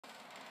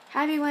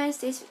Hi everyone, it's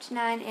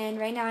Days59, and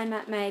right now I'm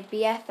at my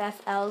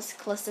BFFL's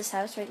Callista's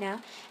house right now,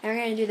 and we're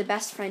going to do the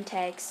best friend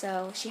tag,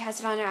 so she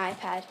has it on her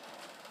iPad.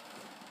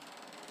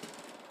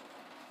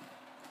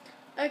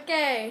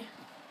 Okay.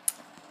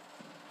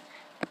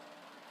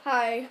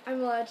 Hi,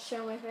 I'm allowed to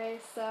show my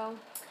face, so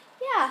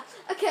yeah.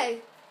 Okay.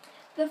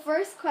 The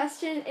first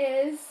question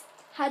is,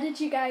 how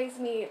did you guys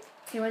meet?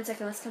 Okay, 1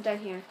 second, let's come down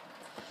here.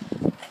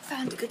 I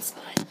found a good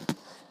spot.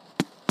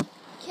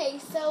 Okay,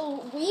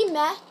 so we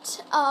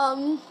met,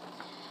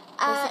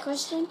 What's the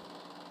question?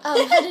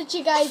 how did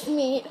you guys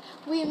meet?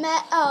 We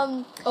met,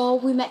 Oh,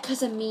 we met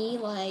because of me,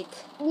 like...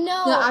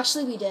 No,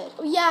 actually we did.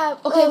 Yeah.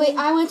 Okay, wait,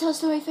 I want to tell a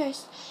story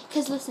first.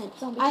 Because listen,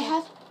 Zombie I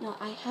Cat.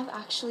 have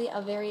actually a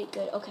very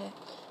good... Okay,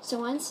 so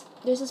once,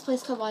 there's this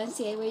place called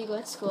YMCA where you go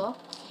to school.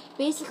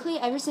 Basically,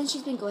 ever since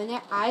she's been going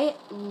there, I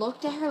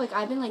looked at her, like,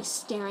 I've been, like,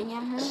 staring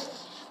at her.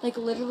 Like,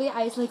 literally,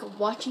 I was, like,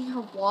 watching her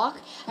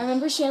walk. I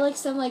remember she had, like,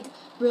 some, like,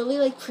 really,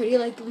 like, pretty,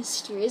 like,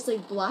 mysterious,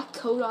 like, black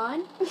coat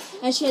on.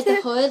 And she had the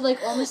hood, like,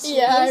 all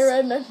mysterious. Yeah, I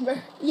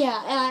remember.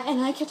 Yeah,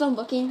 and I kept on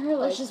looking at her,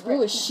 like,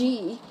 who is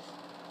she?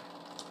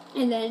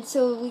 And then,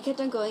 so we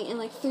kept on going, and,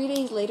 like, 3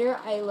 days later,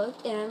 I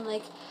looked, and I'm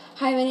like,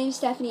 hi, my name's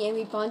Stephanie, and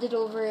we bonded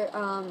over,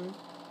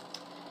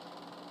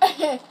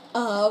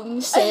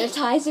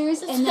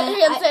 sanitizers, and then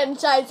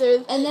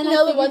sanitizers, and then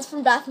the ones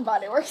from Bath and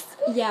Body Works.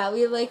 Yeah,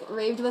 we, like,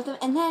 raved with them,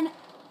 and then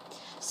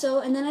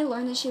I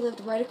learned that she lived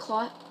right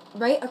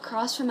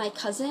across from my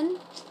cousin,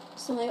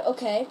 so I'm like,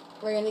 okay,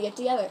 we're gonna get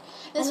together.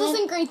 This was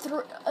in grade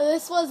 3,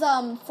 this was,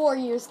 4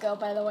 years ago,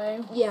 by the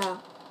way. Yeah.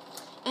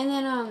 And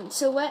then,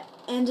 so what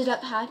ended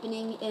up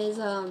happening is,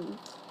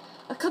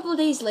 a couple of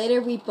days later,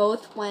 we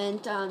both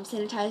went,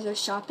 sanitizer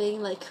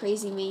shopping like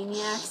crazy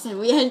maniacs, and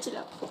we ended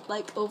up with,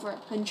 like, over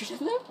 100 of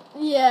them.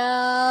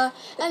 Yeah.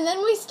 And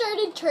then we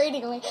started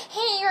trading, like,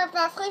 hey, you're a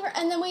bad flavor.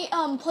 And then we,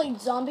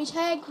 played Zombie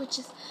Tag, which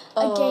is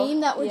a game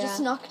that we're just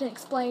not going to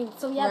explain.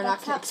 So, yeah,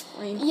 that's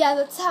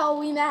how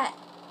we met.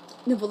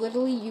 No, but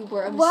literally, you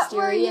were a What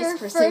were mysterious your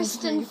person.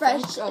 first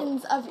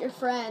impressions of your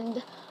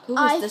friend? Who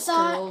was this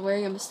girl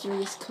wearing a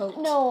mysterious coat?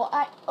 No,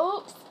 I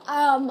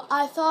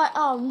thought,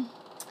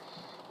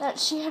 that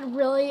she had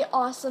really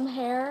awesome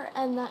hair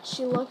and that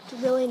she looked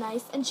really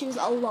nice and she was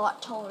a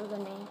lot taller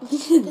than me.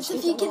 Just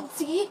if you can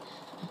see,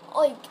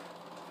 like,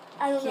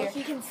 I don't know if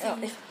you can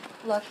see.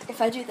 Look,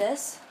 if I do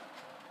this,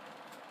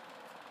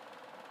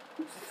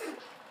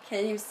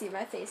 can't even see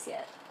my face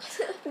yet.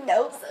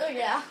 Nope. So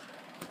yeah.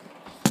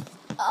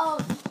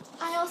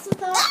 I also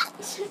thought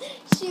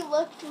she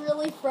looked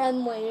really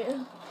friendly.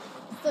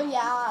 So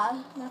yeah,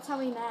 that's how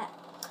we met.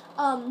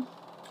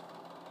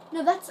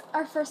 No, that's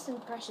our first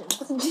impressions.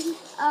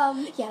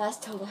 Yeah, that's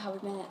totally how we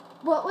met.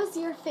 What was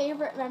your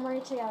favorite memory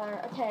together?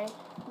 Okay,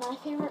 my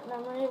favorite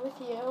memory with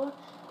you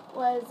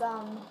was,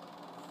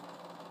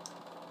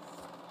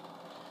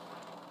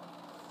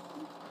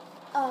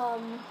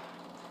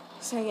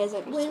 sorry guys,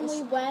 when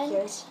we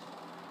went...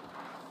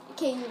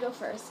 Okay, you go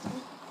first.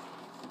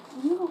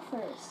 You go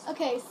first.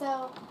 Okay,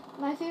 so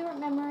my favorite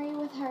memory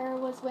with her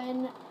was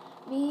when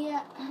me,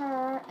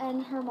 her,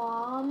 and her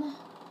mom,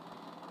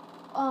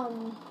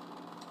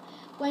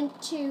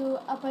 went to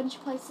a bunch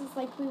of places.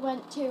 Like, we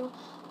went to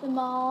the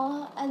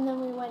mall, and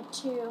then we went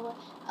to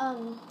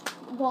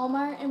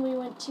Walmart, and we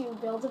went to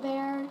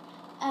Build-A-Bear,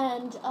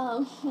 and it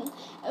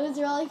was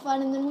really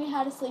fun. And then we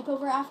had a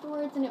sleepover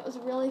afterwards, and it was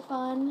really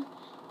fun.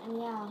 And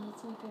yeah,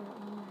 that's my favorite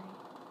memory.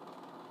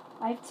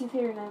 I have 2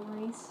 favorite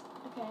memories.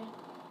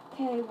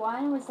 Okay,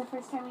 one was the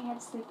first time we had a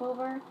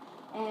sleepover,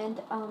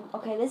 and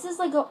okay, this is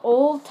like an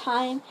old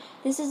time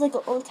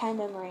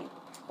memory.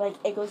 Like,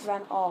 it goes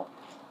around all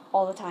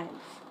the time.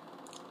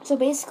 So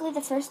basically,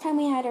 the first time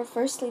we had our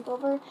first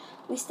sleepover,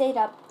 we stayed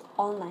up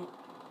all night.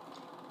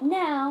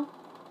 Now,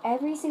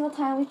 every single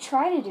time we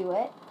try to do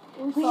it,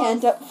 we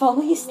end up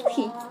falling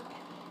asleep.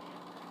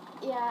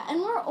 Yeah, and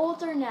we're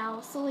older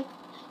now, so, like,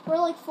 we're,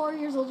 like, 4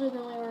 years older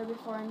than we were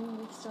before, and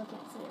we still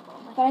can't stay up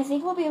all night. But I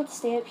think we'll be able to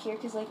stay up here,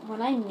 because, like,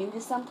 when I'm new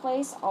to some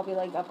place, I'll be,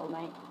 like, up all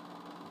night.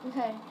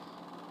 Okay.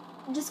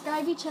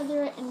 Describe each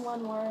other in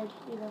one word,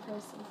 either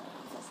person.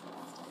 That's the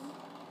last time.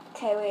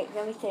 Okay, wait,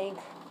 let me think.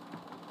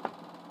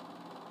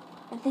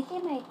 I'm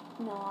thinking, like,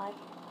 no,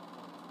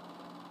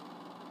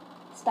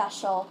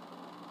 special.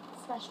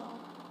 Special.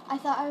 I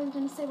thought I was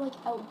going to say, like,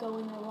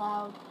 outgoing or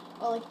loud,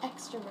 or, like,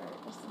 extrovert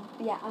or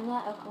something. Yeah, I'm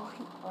not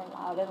outgoing or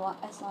loud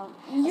as long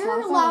You're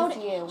as loud. I'm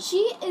with you.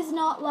 She is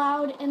not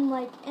loud in,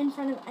 like, in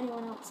front of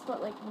anyone else but,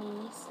 like,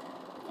 me, so,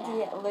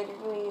 yeah.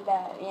 Literally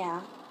that,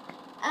 yeah.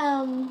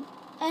 And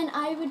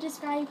I would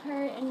describe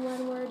her in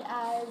one word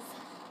as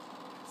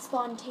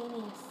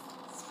spontaneous.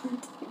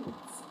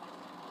 Spontaneous.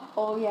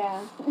 Oh,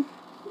 yeah.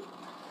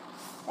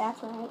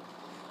 That's right.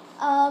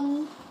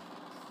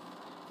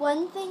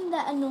 One thing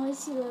that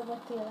annoys you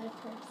about the other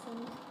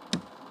person.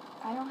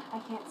 I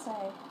can't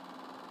say.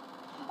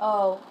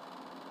 Oh.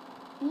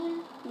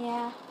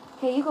 Yeah.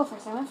 Okay, you go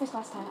first. I went first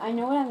last time. I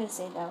know what I'm going to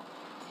say, though.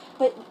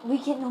 But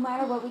no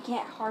matter what, we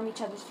can't harm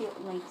each other's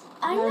feelings.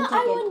 I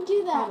wouldn't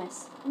do that.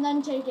 Promise.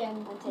 None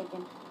taken. None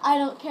taken. I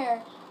don't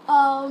care.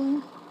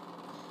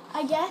 I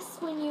I guess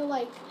when you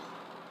like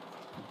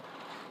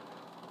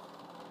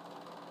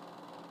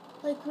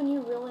when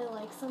you really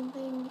like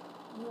something,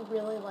 you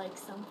really like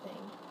something.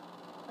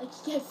 Like,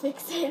 you get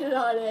fixated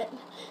on it.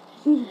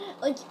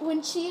 Like,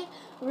 when she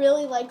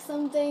really likes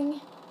something,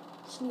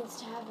 she needs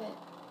to have it.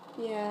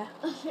 Yeah.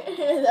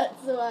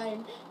 That's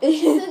mine.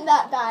 Which isn't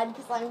that bad,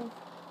 because I'm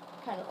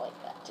kind of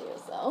like that, too,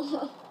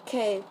 so.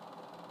 Okay.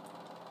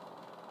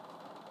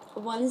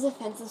 One is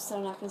offensive, so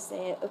I'm not going to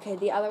say it. Okay,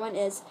 the other one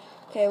is,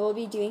 okay, we'll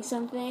be doing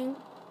something,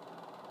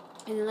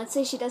 and then let's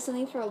say she does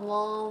something for a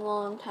long,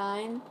 long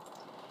time.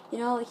 You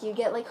know, like, you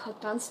get, like,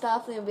 hooked on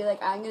stuff, and you'll be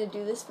like, I'm going to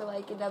do this for,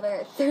 like,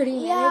 another 30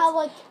 minutes. Yeah,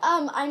 like,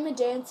 I'm a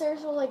dancer,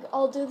 so, like,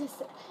 I'll do this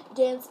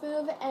dance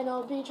move, and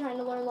I'll be trying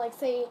to learn, like,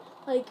 say,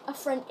 like, a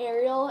front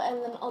aerial,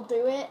 and then I'll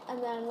do it,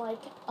 and then,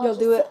 like, You'll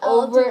do it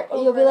over.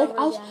 You'll be like,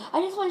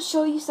 I just want to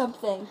show you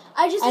something.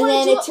 I just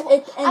want to do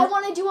it. I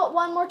want to do it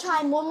one more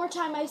time,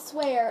 I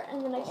swear,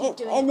 and then I keep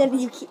doing it. And then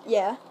you keep,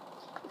 yeah.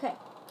 Okay,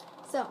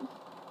 so,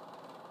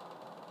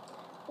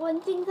 one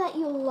thing that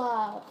you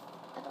love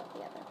about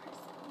the other person.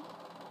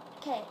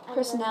 Okay.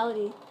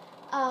 Personality.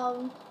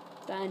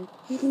 Done.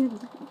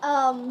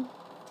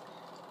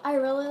 I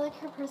really like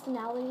her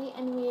personality,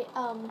 and we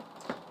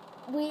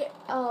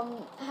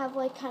have,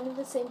 like, kind of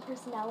the same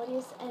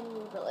personalities, and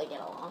we really get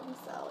along,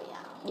 so,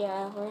 yeah.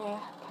 Yeah, we're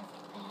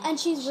perfect. And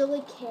she's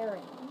really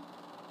caring.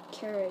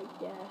 Caring,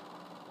 yeah.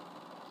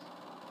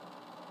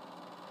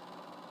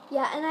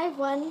 Yeah, and I've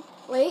won,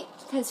 wait.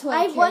 That's who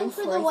I've won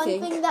for the one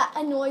thing that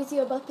annoys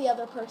you about the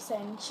other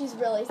person. She's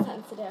really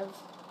sensitive.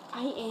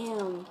 I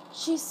am.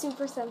 She's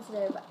super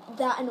sensitive.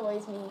 That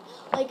annoys me.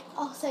 Like,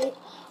 I'll say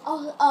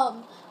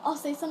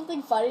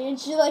something funny, and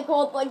she, like,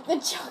 won't like the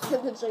joke,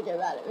 and then she'll get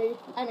mad at me.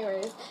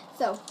 Anyways,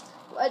 so,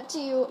 what do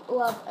you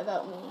love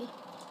about me?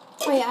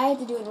 Wait, I have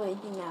to do an annoying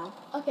thing now.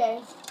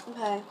 Okay.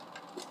 Okay.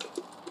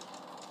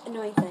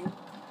 Annoying thing.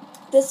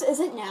 This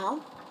isn't now.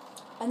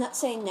 I'm not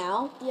saying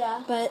now.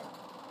 Yeah. But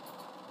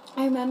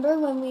I remember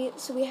when we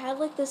had,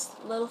 like, this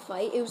little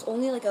fight. It was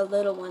only, like, a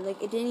little one.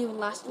 Like, it didn't even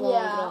last long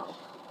at all.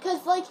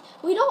 Because, like,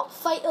 we don't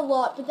fight a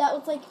lot, but that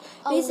was, like,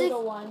 a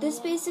little one.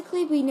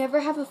 Basically, we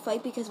never have a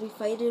fight because we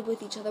fighted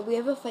with each other. We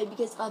have a fight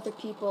because other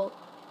people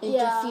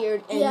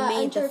interfered and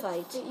made the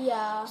fight.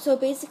 Yeah. So,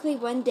 basically,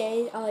 one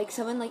day, like,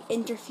 someone, like,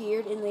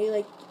 interfered, and they,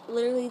 like,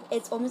 literally,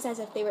 it's almost as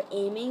if they were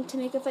aiming to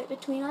make a fight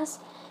between us.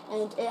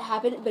 And it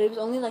happened, but it was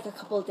only, like, a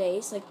couple of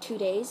days, like, 2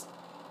 days.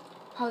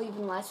 Probably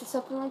even less or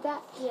something like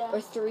that. Yeah. Or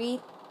 3,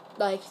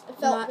 like... It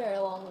felt very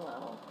long,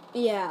 though.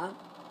 Yeah.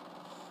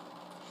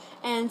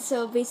 And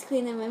so, basically,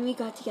 and then when we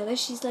got together,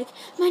 she's like,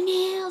 my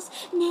nails,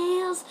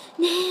 nails,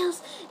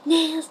 nails,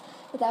 nails.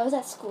 But that was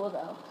at school,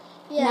 though.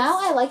 Yes. Now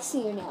I like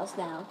seeing your nails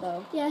now,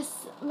 though.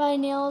 Yes, my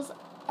nails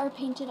are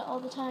painted all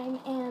the time,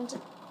 and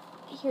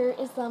here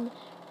is them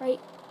right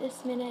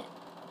this minute.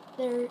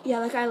 They're... Yeah,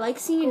 like, I like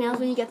seeing your nails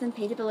when you get them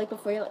painted, but, like,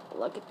 before you, like,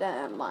 look at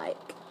them,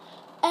 like...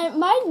 And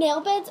my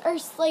nail beds are,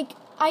 like,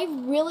 I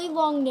have really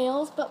long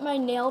nails, but my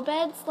nail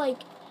beds, like,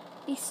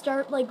 they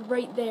start, like,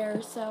 right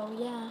there, so,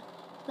 yeah.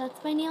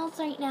 That's my nails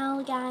right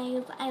now,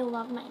 guys. I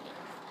love my nails.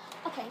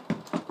 Okay.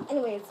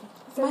 Anyways.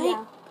 So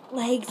my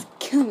legs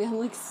kill me. I'm,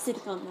 like,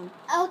 sitting on them.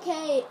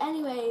 Okay.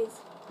 Anyways.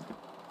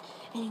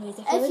 I feel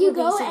if like you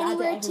go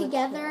anywhere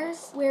together,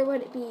 where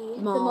would it be?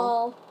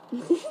 Mall. The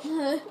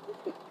mall.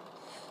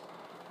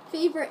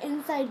 Favorite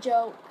inside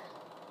joke.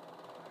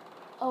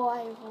 Oh, I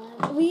have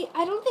one.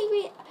 I don't think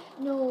we...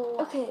 No.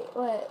 Okay,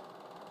 what?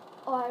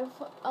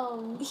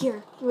 Oh,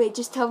 Here. Wait,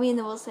 just tell me and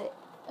then we'll say it.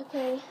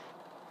 Okay.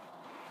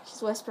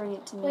 She's whispering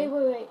it to me.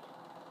 Wait.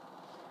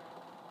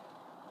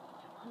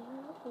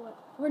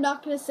 We're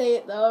not going to say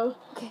it, though.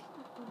 Okay.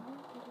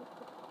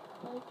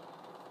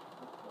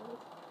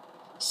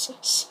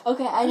 Shh.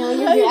 Okay, I know what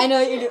you're doing. I know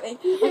what you're doing.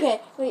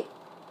 Okay, wait.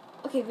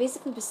 Okay,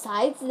 basically,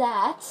 besides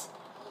that,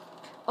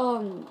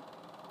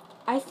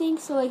 I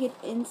think, so, like, an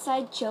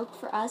inside joke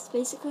for us,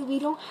 basically, we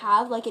don't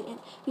have, like,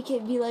 we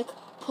could be, like,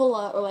 pull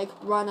out, or, like,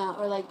 run out,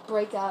 or, like,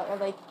 break out, or,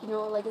 like, you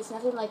know, like, it's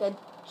nothing like a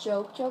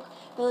joke,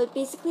 but, like,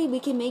 basically, we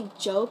can make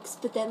jokes,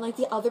 but then, like,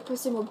 the other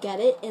person will get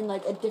it in,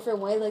 like, a different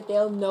way, like,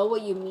 they'll know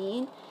what you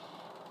mean.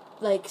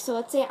 Like, so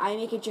let's say I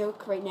make a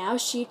joke right now,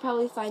 she'd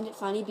probably find it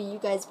funny, but you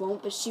guys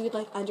won't, but she would,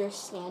 like,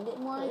 understand it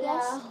more, I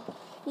guess.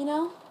 You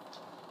know?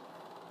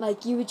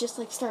 Like, you would just,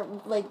 like,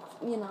 start, like,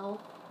 you know,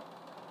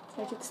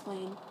 try to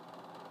explain.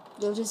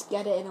 You'll just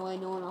get it in a way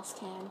no one else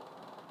can.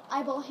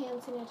 I bought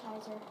hand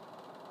sanitizer.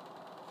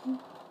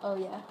 Oh,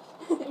 yeah.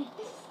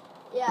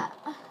 Yeah.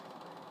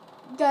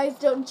 Guys,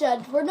 don't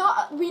judge.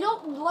 We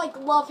don't, like,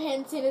 love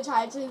hand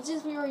sanitizer. It's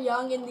just we were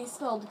young and these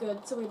smelled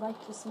good, so we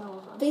liked the smell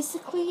of them.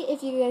 Basically,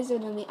 if you guys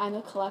don't know me, I'm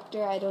a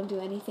collector. I don't do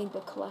anything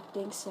but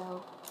collecting,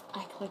 so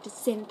I collected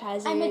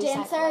sanitizers. I'm a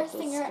dancer,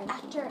 singer,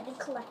 actor, and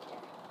collector.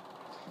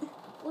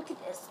 Look at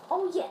this.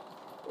 Oh, yeah.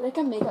 Like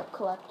a makeup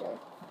collector.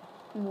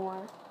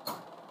 More.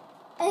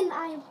 And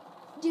I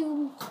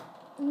do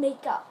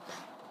makeup,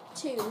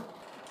 too.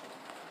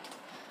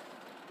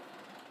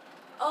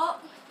 Oh,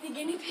 the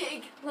guinea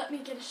pig. Let me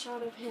get a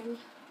shot of him.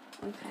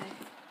 Okay.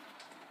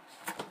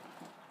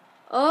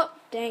 Oh,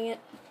 dang it.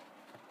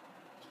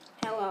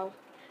 Hello.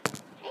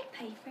 Hey,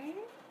 Piper.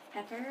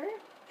 Pepper?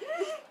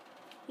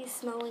 He's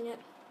smelling it.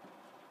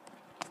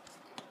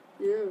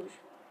 Yes.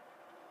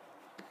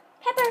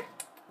 Pepper!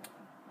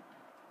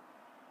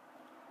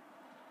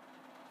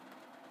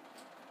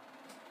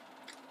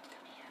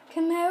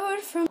 Come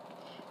out from...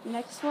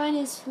 Next one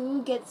is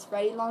who gets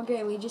ready longer,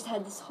 and we just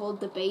had this whole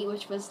debate,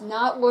 which was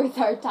not worth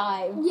our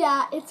time.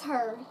 Yeah, it's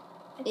her.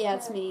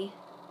 It's me.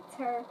 It's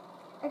her.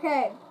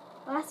 Okay,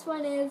 last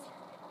one is...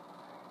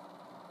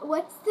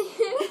 What's the...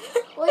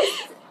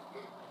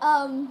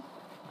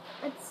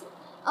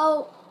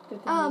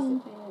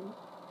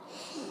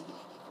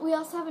 we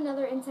also have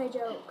another inside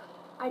joke.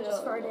 I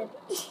just farted.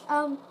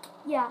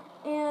 Yeah,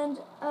 and,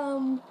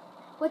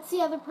 what's the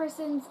other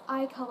person's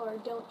eye color?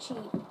 Don't cheat.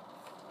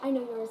 I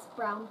know yours,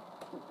 brown.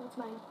 What's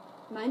mine?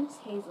 Mine's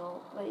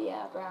hazel, but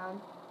yeah,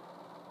 brown.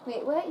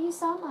 Wait, what? You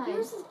saw mine.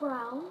 Yours is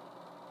brown.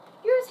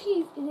 Yours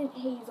isn't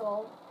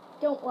hazel.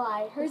 Don't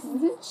lie. Hers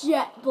is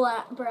jet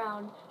black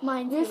brown.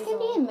 Mine's Yours hazel. can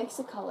be a mix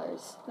of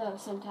colors, though,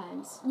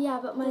 sometimes. Yeah,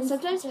 but mine's...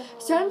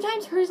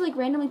 Sometimes hers, like,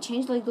 randomly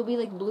change. Like, they'll be,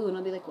 like, blue, and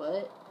I'll be like,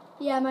 what?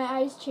 Yeah, my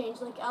eyes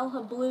change. Like, I'll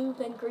have blue,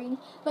 then green.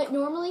 But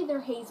normally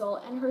they're hazel,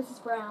 and hers is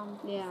brown.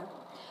 Yeah.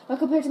 But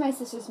compared to my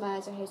sister's, my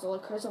eyes are hazel.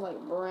 Like, hers are, like,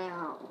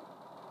 brown.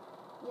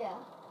 Yeah.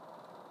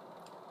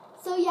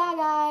 So, yeah,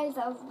 guys,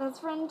 that's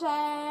friend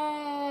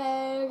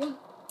tag.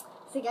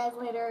 See you guys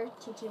later.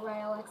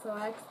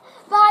 TTYLXOX.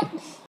 Bye!